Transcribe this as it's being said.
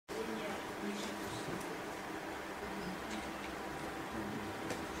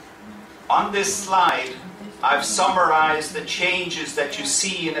On this slide, I've summarized the changes that you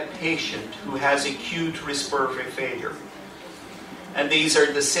see in a patient who has acute respiratory failure. And these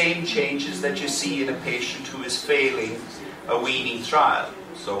are the same changes that you see in a patient who is failing a weaning trial.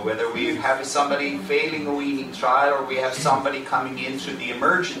 So whether we have somebody failing a weaning trial or we have somebody coming in through the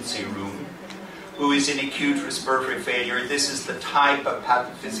emergency room who is in acute respiratory failure, this is the type of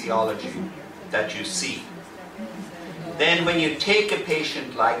pathophysiology that you see. Then when you take a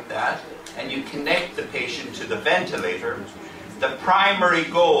patient like that and you connect the patient to the ventilator, the primary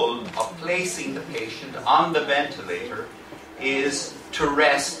goal of placing the patient on the ventilator is to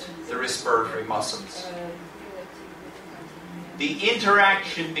rest the respiratory muscles. The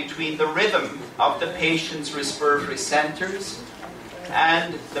interaction between the rhythm of the patient's respiratory centers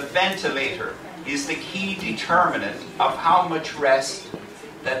and the ventilator is the key determinant of how much rest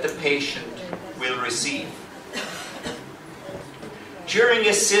that the patient will receive. During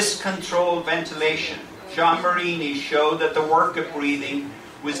assist-controlled ventilation, Jean Marini showed that the work of breathing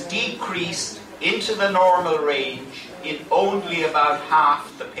was decreased into the normal range in only about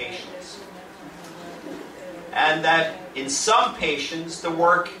half the patients. And that in some patients, the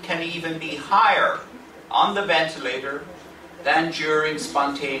work can even be higher on the ventilator than during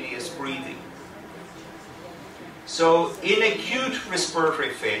spontaneous breathing. So in acute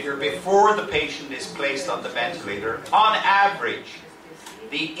respiratory failure, before the patient is placed on the ventilator, on average,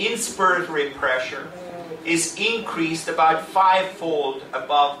 the inspiratory pressure is increased about 5-fold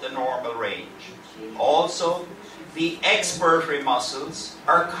above the normal range. Also, the expiratory muscles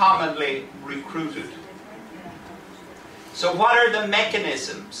are commonly recruited. So what are the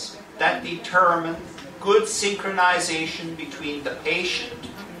mechanisms that determine good synchronization between the patient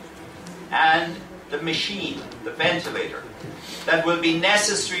and the machine, the ventilator, that will be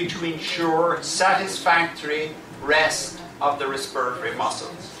necessary to ensure satisfactory rest of the respiratory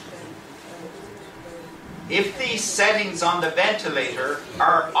muscles? If these settings on the ventilator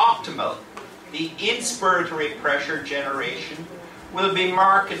are optimal, the inspiratory pressure generation will be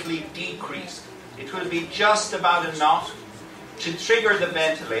markedly decreased. It will be just about enough to trigger the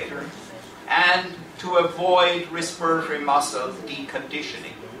ventilator and to avoid respiratory muscle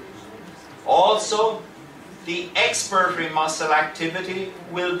deconditioning. Also, the expiratory muscle activity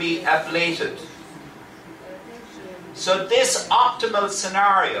will be ablated. So this optimal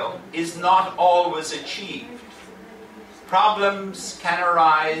scenario is not always achieved. Problems can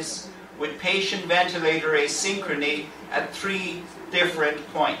arise with patient-ventilator asynchrony at 3 different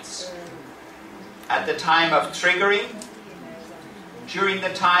points. At the time of triggering, during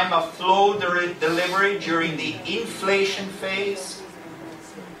the time of flow delivery, during the inflation phase,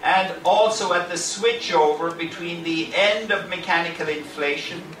 and also at the switchover between the end of mechanical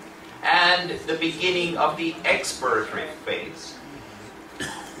inflation and the beginning of the expiratory phase.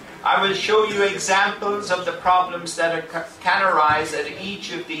 I will show you examples of the problems that can arise at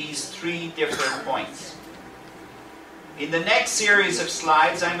each of these 3 different points. In the next series of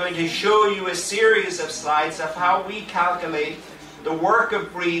slides, I'm going to show you a series of slides of how we calculate the work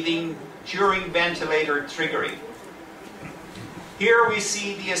of breathing during ventilator triggering. Here we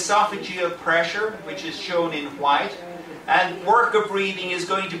see the esophageal pressure, which is shown in white, and work of breathing is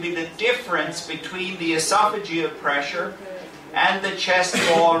going to be the difference between the esophageal pressure and the chest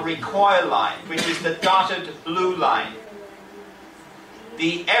wall recoil line, which is the dotted blue line.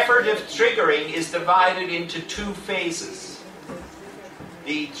 The effort of triggering is divided into 2 phases.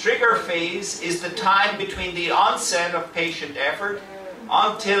 The trigger phase is the time between the onset of patient effort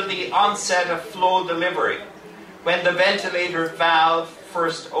until the onset of flow delivery, when the ventilator valve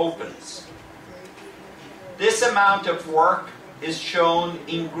first opens. This amount of work is shown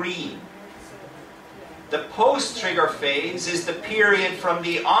in green. The post-trigger phase is the period from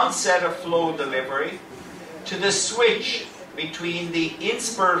the onset of flow delivery to the switch between the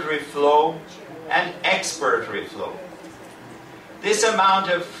inspiratory flow and expiratory flow. This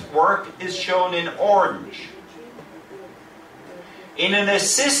amount of work is shown in orange. In an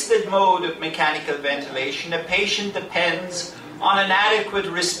assisted mode of mechanical ventilation, a patient depends on an adequate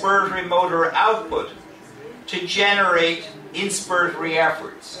respiratory motor output to generate inspiratory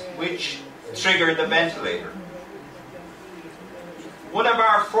efforts, which trigger the ventilator. One of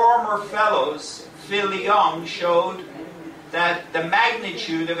our former fellows, Phil Young, showed that the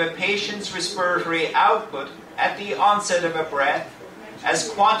magnitude of a patient's respiratory output at the onset of a breath, as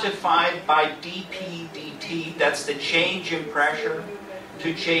quantified by dp/dt, that's the change in pressure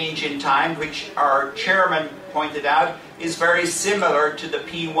to change in time, which our chairman pointed out is very similar to the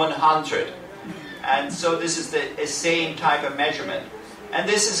P100. And so this is the same type of measurement. And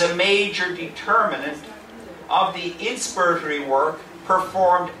this is a major determinant of the inspiratory work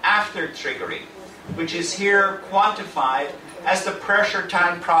performed after triggering, which is here quantified as the pressure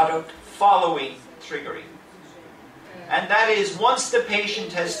time product following triggering. And that is, once the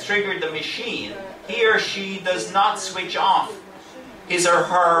patient has triggered the machine, he or she does not switch off his or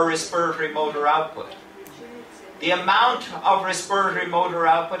her respiratory motor output. The amount of respiratory motor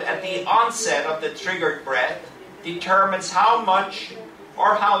output at the onset of the triggered breath determines how much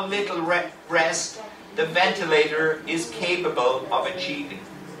or how little rest the ventilator is capable of achieving.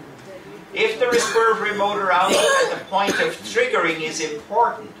 If the respiratory motor output at the point of triggering is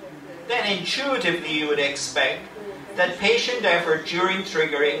important, then intuitively you would expect that patient effort during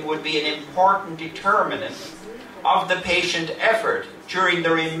triggering would be an important determinant of the patient effort during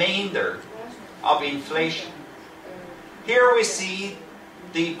the remainder of inflation. Here we see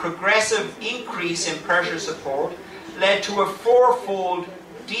the progressive increase in pressure support led to a fourfold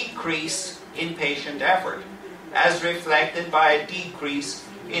decrease in patient effort, as reflected by a decrease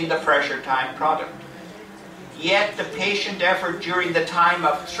in the pressure time product. Yet the patient effort during the time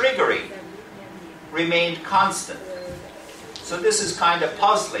of triggering remained constant. So this is kind of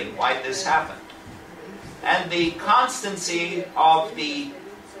puzzling why this happened. And the constancy of the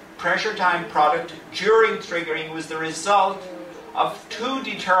pressure time product during triggering was the result of two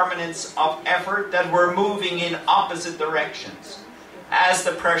determinants of effort that were moving in opposite directions as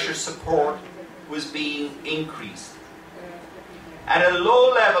the pressure support was being increased. At a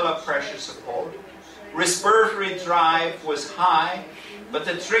low level of pressure support, respiratory drive was high, but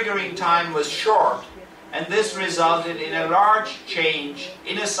the triggering time was short, and this resulted in a large change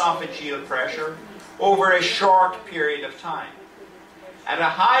in esophageal pressure over a short period of time. At a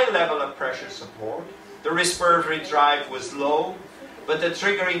high level of pressure support, the respiratory drive was low, but the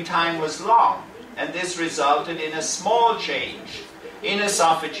triggering time was long, and this resulted in a small change in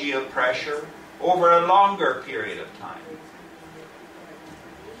esophageal pressure over a longer period of time.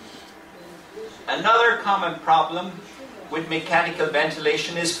 Another common problem with mechanical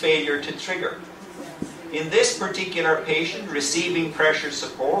ventilation is failure to trigger. In this particular patient receiving pressure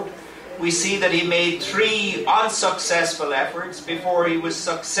support, we see that he made 3 unsuccessful efforts before he was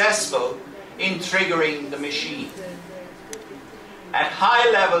successful in triggering the machine. At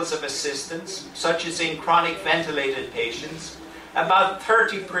high levels of assistance, such as in chronic ventilated patients, about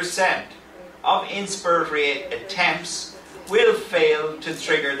 30% of inspiratory attempts will fail to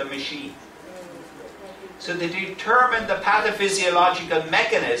trigger the machine. So to determine the pathophysiological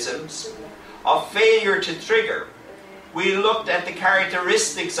mechanisms of failure to trigger, we looked at the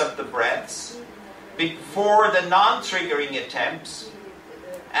characteristics of the breaths before the non-triggering attempts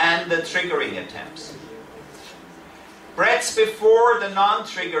and the triggering attempts. Breaths before the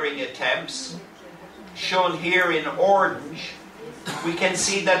non-triggering attempts, shown here in orange, we can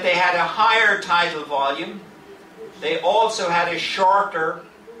see that they had a higher tidal volume. They also had a shorter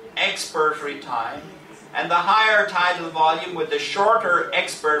expiratory time, and the higher tidal volume with the shorter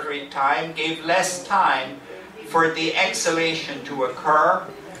expiratory time gave less time for the exhalation to occur,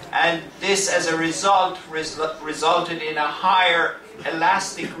 and this as a result resulted in a higher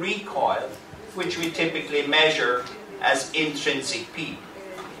elastic recoil, which we typically measure as intrinsic PEEP.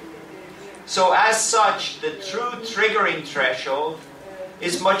 So as such, the true triggering threshold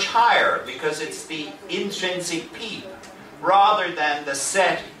is much higher because it's the intrinsic PEEP rather than the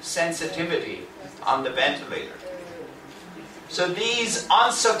set sensitivity on the ventilator. So these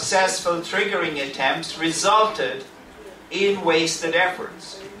unsuccessful triggering attempts resulted in wasted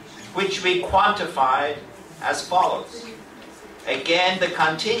efforts, which we quantified as follows. Again, the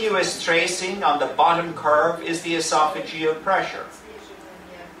continuous tracing on the bottom curve is the esophageal pressure.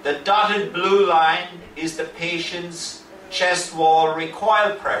 The dotted blue line is the patient's chest wall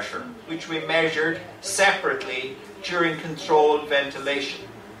recoil pressure, which we measured separately during controlled ventilation.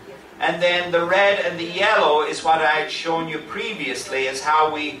 And then the red and the yellow is what I had shown you previously as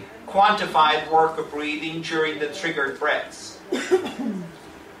how we quantified work of breathing during the triggered breaths.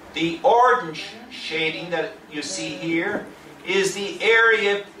 The orange shading that you see here is the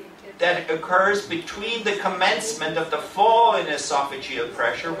area that occurs between the commencement of the fall in esophageal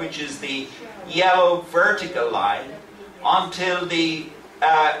pressure, which is the yellow vertical line, until the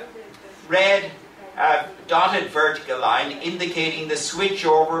red dotted vertical line indicating the switch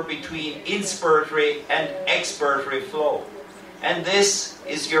over between inspiratory and expiratory flow. And this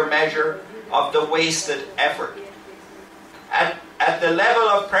is your measure of the wasted effort. At the level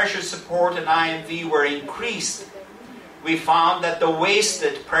of pressure support and IMV were increased, we found that the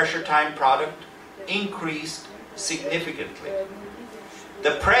wasted pressure time product increased significantly.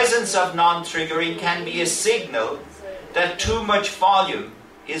 The presence of non-triggering can be a signal that too much volume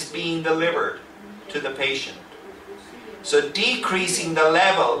is being delivered to the patient. So decreasing the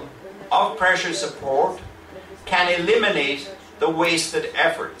level of pressure support can eliminate the wasted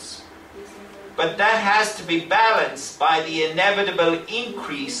efforts. But that has to be balanced by the inevitable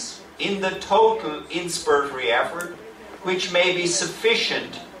increase in the total inspiratory effort, which may be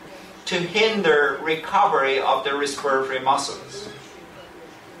sufficient to hinder recovery of the respiratory muscles.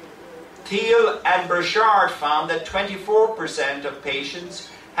 Thiel and Burchard found that 24% of patients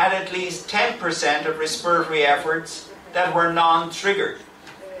had at least 10% of respiratory efforts that were non-triggered,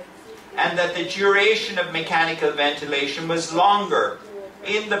 and that the duration of mechanical ventilation was longer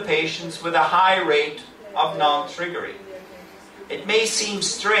in the patients with a high rate of non-triggering. It may seem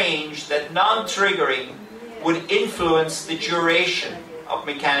strange that non-triggering would influence the duration of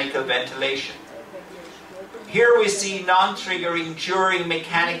mechanical ventilation. Here we see non-triggering during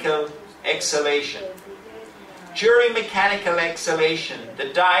mechanical exhalation. During mechanical exhalation, the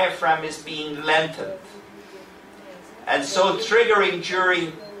diaphragm is being lengthened. And so triggering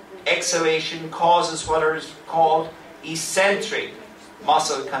during exhalation causes what are called eccentric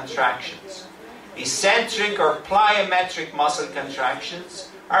muscle contractions. Eccentric or plyometric muscle contractions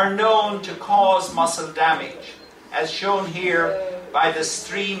are known to cause muscle damage, as shown here by the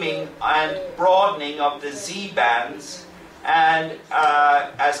streaming and broadening of the Z-bands, and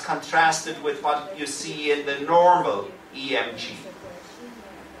as contrasted with what you see in the normal EMG.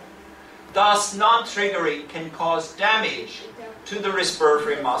 Thus, non-triggering can cause damage to the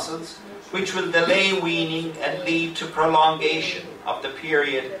respiratory muscles, which will delay weaning and lead to prolongation of the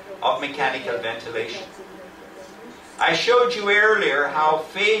period of mechanical ventilation. I showed you earlier how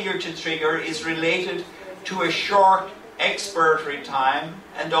failure to trigger is related to a short expiratory time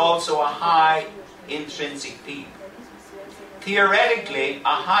and also a high intrinsic peak. Theoretically,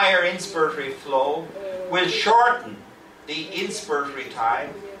 a higher inspiratory flow will shorten the inspiratory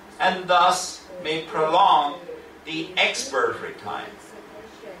time and thus may prolong the expiratory time.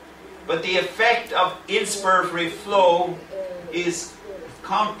 But the effect of inspiratory flow is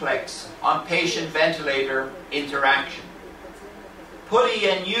complex on patient-ventilator interaction. Putty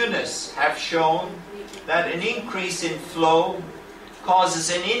and Eunice have shown that an increase in flow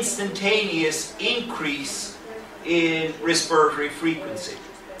causes an instantaneous increase in respiratory frequency.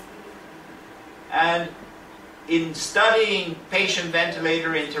 And in studying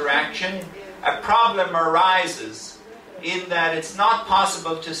patient-ventilator interaction, a problem arises in that it's not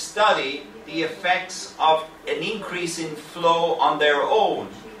possible to study the effects of an increase in flow on their own,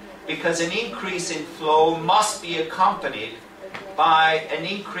 because an increase in flow must be accompanied by an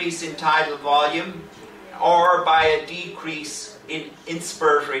increase in tidal volume or by a decrease in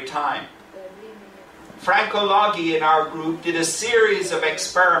inspiratory time. Franco Loggi in our group did a series of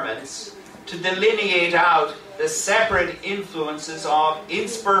experiments to delineate out the separate influences of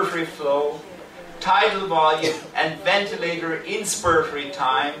inspiratory flow, tidal volume, and ventilator inspiratory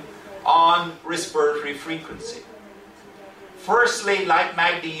time on respiratory frequency. Firstly, like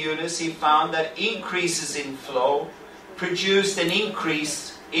Magdi Yunus, he found that increases in flow produced an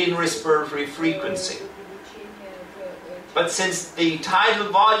increase in respiratory frequency. But since the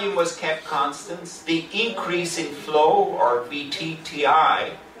tidal volume was kept constant, the increase in flow, or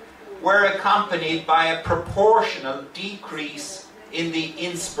VTTI, were accompanied by a proportional decrease in the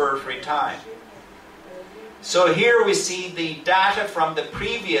inspiratory time. So here we see the data from the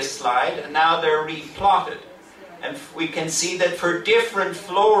previous slide, and now they're replotted. And we can see that for different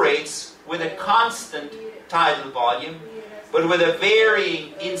flow rates with a constant tidal volume, but with a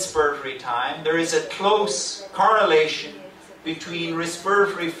varying inspiratory time, there is a close correlation between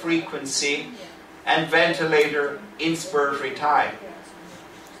respiratory frequency and ventilator inspiratory time.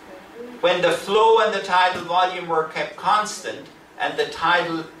 When the flow and the tidal volume were kept constant, and the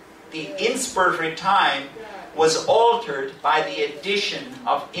inspiratory time was altered by the addition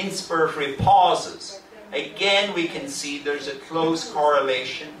of inspiratory pauses, again we can see there's a close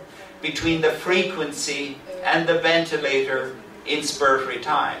correlation between the frequency and the ventilator inspiratory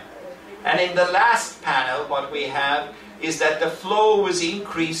time. And in the last panel, what we have is that the flow was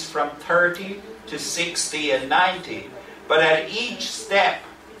increased from 30 to 60 and 90, but at each step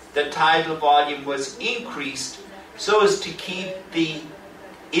the tidal volume was increased so as to keep the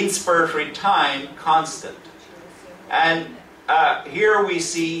inspiratory time constant. And here we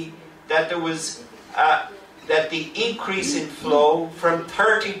see that there was that the increase in flow from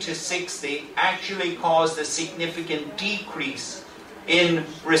 30 to 60 actually caused a significant decrease in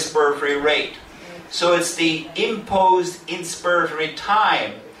respiratory rate. So it's the imposed inspiratory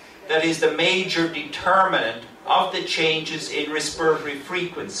time that is the major determinant of the changes in respiratory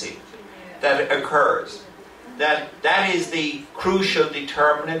frequency that occurs. That is the crucial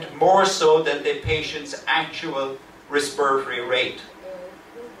determinant, more so than the patient's actual respiratory rate.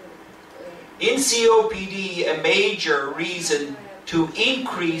 In COPD, a major reason to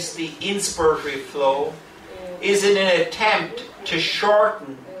increase the inspiratory flow is in an attempt to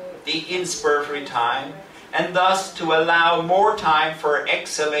shorten the inspiratory time and thus to allow more time for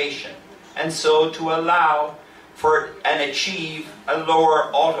exhalation, and so to allow for and achieve a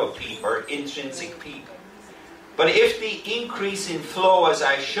lower auto-peep or intrinsic peep. But if the increase in flow, as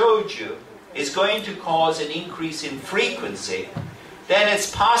I showed you, is going to cause an increase in frequency, then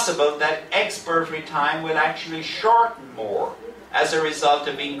it's possible that expiratory time will actually shorten more as a result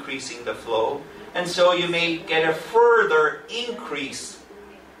of increasing the flow, and so you may get a further increase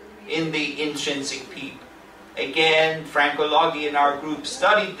in the intrinsic peep. Again, Franco Loggi in our group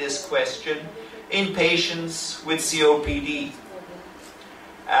studied this question in patients with COPD.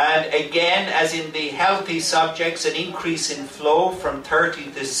 And again, as in the healthy subjects, an increase in flow from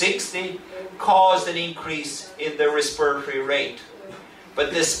 30 to 60 caused an increase in the respiratory rate.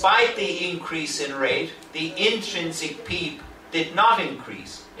 But despite the increase in rate, the intrinsic peep did not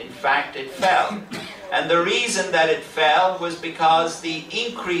increase. In fact, it fell. And the reason that it fell was because the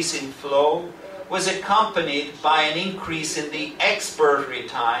increase in flow was accompanied by an increase in the expiratory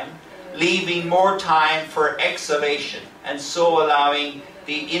time, leaving more time for exhalation, and so allowing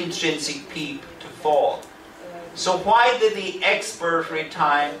the intrinsic peep to fall. So why did the expiratory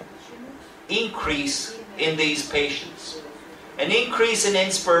time increase in these patients? An increase in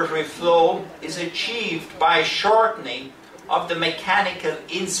inspiratory flow is achieved by shortening of the mechanical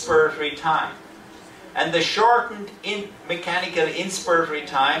inspiratory time. And the shortened mechanical inspiratory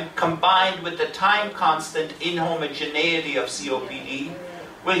time, combined with the time constant inhomogeneity of COPD,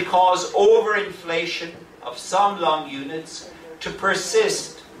 will cause overinflation of some lung units to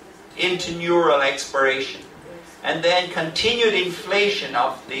persist into neural expiration. And then continued inflation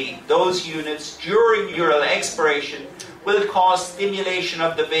of those units during neural expiration will cause stimulation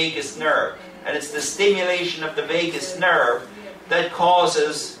of the vagus nerve. And it's the stimulation of the vagus nerve that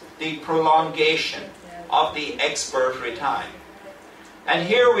causes the prolongation of the expiratory time. And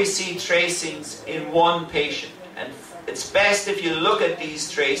here we see tracings in one patient. And it's best if you look at these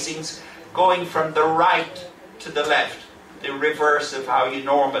tracings going from the right to the left, the reverse of how you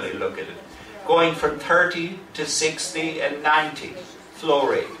normally look at it. Going from 30 to 60 and 90 flow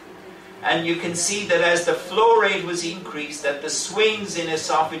rate. And you can see that as the flow rate was increased, that the swings in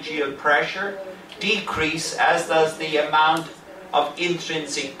esophageal pressure decrease, as does the amount of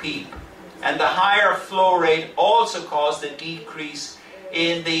intrinsic peep. And the higher flow rate also caused a decrease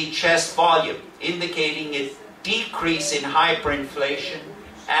in the chest volume, indicating a decrease in hyperinflation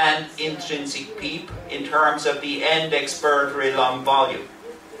and intrinsic peep in terms of the end expiratory lung volume.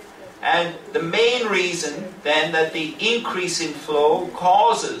 And the main reason then that the increase in flow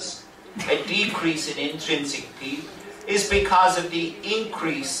causes a decrease in intrinsic peep is because of the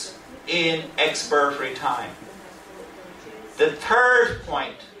increase in expiratory time. The third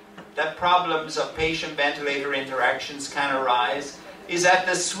point that problems of patient-ventilator interactions can arise is at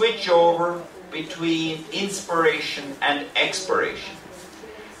the switchover between inspiration and expiration.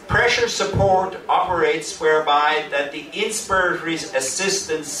 Pressure support operates whereby that the inspiratory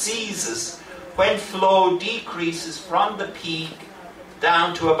assistance ceases when flow decreases from the peak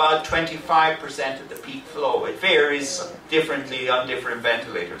down to about 25% of the peak flow. It varies differently on different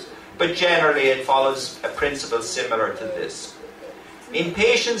ventilators, but generally it follows a principle similar to this. In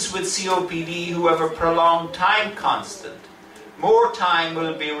patients with COPD who have a prolonged time constant, more time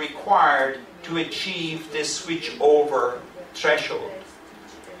will be required to achieve this switch over threshold.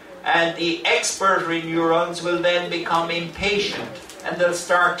 And the expiratory neurons will then become impatient, and they'll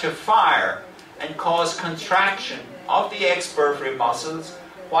start to fire and cause contraction of the expiratory muscles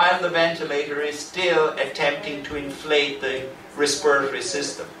while the ventilator is still attempting to inflate the respiratory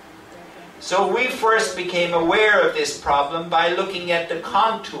system. So we first became aware of this problem by looking at the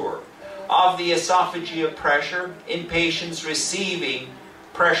contour of the esophageal pressure in patients receiving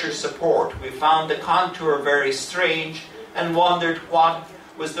pressure support. We found the contour very strange and wondered what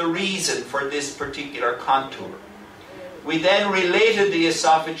was the reason for this particular contour. We then related the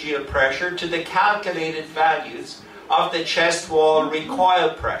esophageal pressure to the calculated values of the chest wall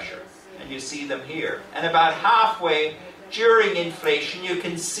recoil pressure, and you see them here. And about halfway during inflation, you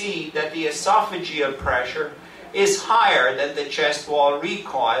can see that the esophageal pressure is higher than the chest wall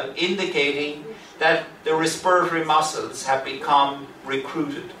recoil, indicating that the respiratory muscles have become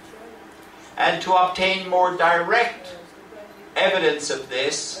recruited. And to obtain more direct evidence of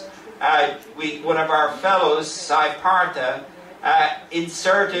this, one of our fellows, Sai Partha,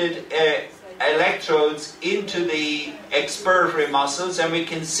 inserted electrodes into the expiratory muscles, and we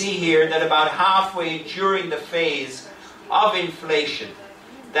can see here that about halfway during the phase of inflation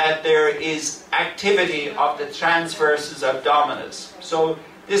that there is activity of the transversus abdominis. So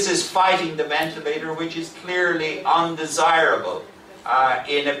this is fighting the ventilator, which is clearly undesirable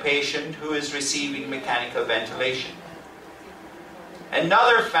in a patient who is receiving mechanical ventilation.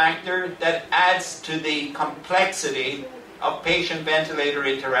 Another factor that adds to the complexity of patient-ventilator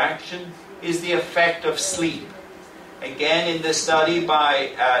interaction is the effect of sleep. Again, in this study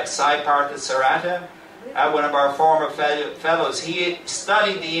by Sai Partha Sarata, one of our former fellows, he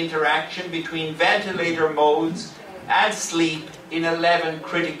studied the interaction between ventilator modes and sleep in 11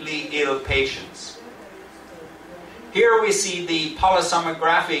 critically ill patients. Here we see the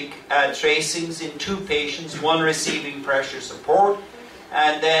polysomnographic tracings in 2 patients, one receiving pressure support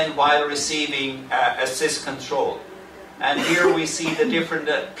and then while receiving assist control. And here we see the different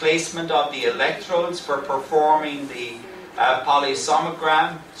placement of the electrodes for performing the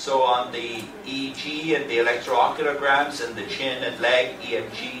polysomnogram, so on the EEG and the electroculograms and the chin and leg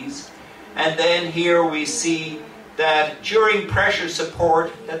EMGs. And then here we see that during pressure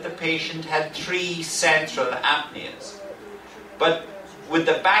support that the patient had 3 central apneas. But with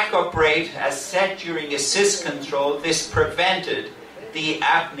the backup rate as set during assist control, this prevented the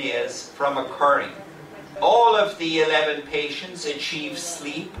apneas from occurring. All of the 11 patients achieved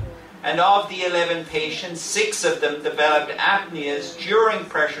sleep, and of the 11 patients, 6 of them developed apneas during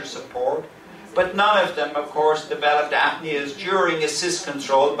pressure support, but none of them, of course, developed apneas during assist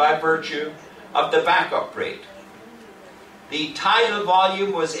control by virtue of the backup rate. The tidal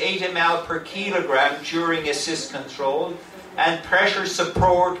volume was 8 ml per kilogram during assist control, and pressure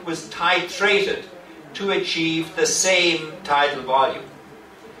support was titrated to achieve the same tidal volume.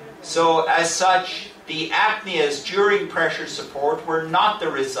 So, as such, the apneas during pressure support were not the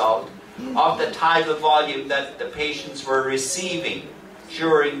result of the tidal volume that the patients were receiving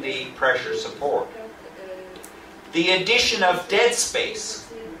during the pressure support. The addition of dead space,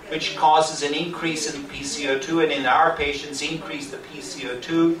 which causes an increase in PCO2, and in our patients increased the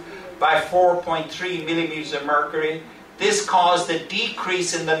PCO2 by 4.3 millimeters of mercury. This caused a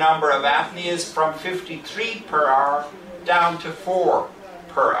decrease in the number of apneas from 53 per hour down to 4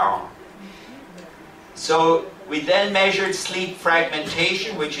 per hour. So we then measured sleep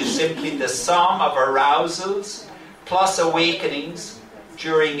fragmentation, which is simply the sum of arousals plus awakenings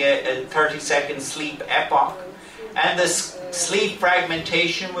during a 30-second sleep epoch. And the sleep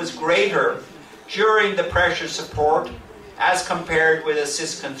fragmentation was greater during the pressure support as compared with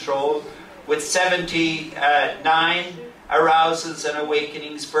assist control, with 79 arousals and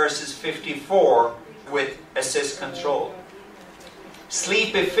awakenings versus 54 with assist control.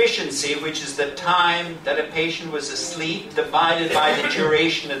 Sleep efficiency, which is the time that a patient was asleep divided by the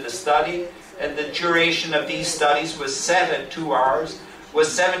duration of the study, and the duration of these studies was set at 2 hours, was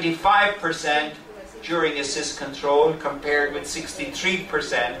 75% during assist control compared with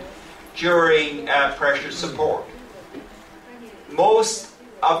 63% during pressure support. Most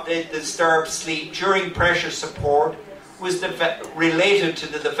of the disturbed sleep during pressure support was related to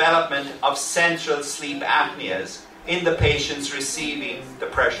the development of central sleep apneas in the patients receiving the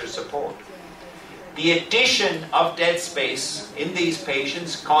pressure support. The addition of dead space in these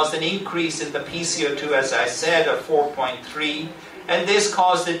patients caused an increase in the PCO2, as I said, of 4.3, and this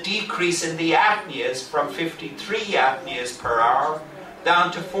caused a decrease in the apneas from 53 apneas per hour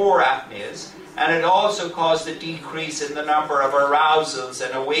down to 4 apneas, and it also caused a decrease in the number of arousals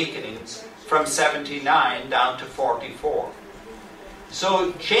and awakenings from 79 down to 44.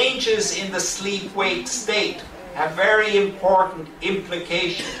 So changes in the sleep-wake state have very important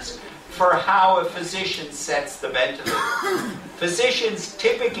implications for how a physician sets the ventilator. Physicians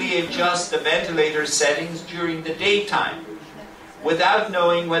typically adjust the ventilator settings during the daytime without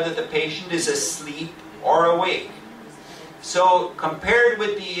knowing whether the patient is asleep or awake. So compared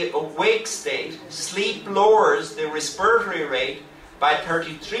with the awake state, sleep lowers the respiratory rate by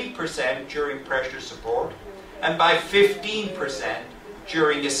 33% during pressure support and by 15%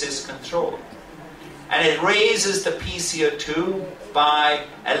 during assist control. And it raises the PCO2 by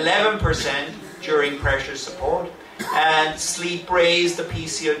 11% during pressure support, and sleep raised the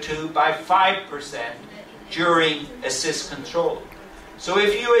PCO2 by 5% during assist control. So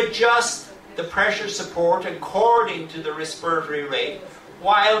if you adjust the pressure support according to the respiratory rate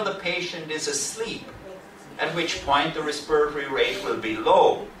while the patient is asleep, at which point the respiratory rate will be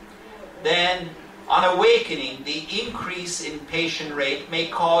low, then on awakening, the increase in patient rate may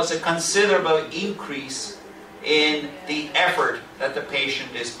cause a considerable increase in the effort that the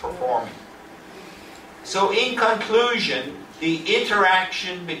patient is performing. So in conclusion, the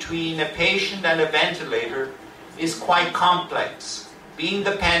interaction between a patient and a ventilator is quite complex, being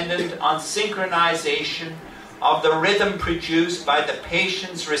dependent on synchronization of the rhythm produced by the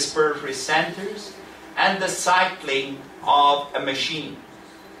patient's respiratory centers and the cycling of a machine.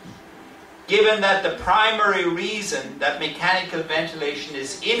 Given that the primary reason that mechanical ventilation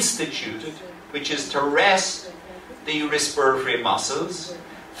is instituted, which is to rest the respiratory muscles,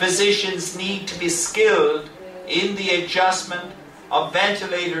 physicians need to be skilled in the adjustment of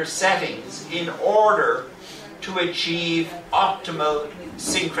ventilator settings in order to achieve optimal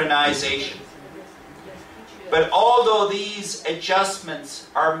synchronization. But although these adjustments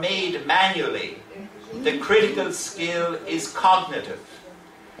are made manually, the critical skill is cognitive.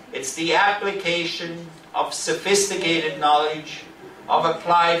 It's the application of sophisticated knowledge of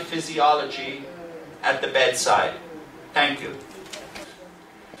applied physiology at the bedside. Thank you.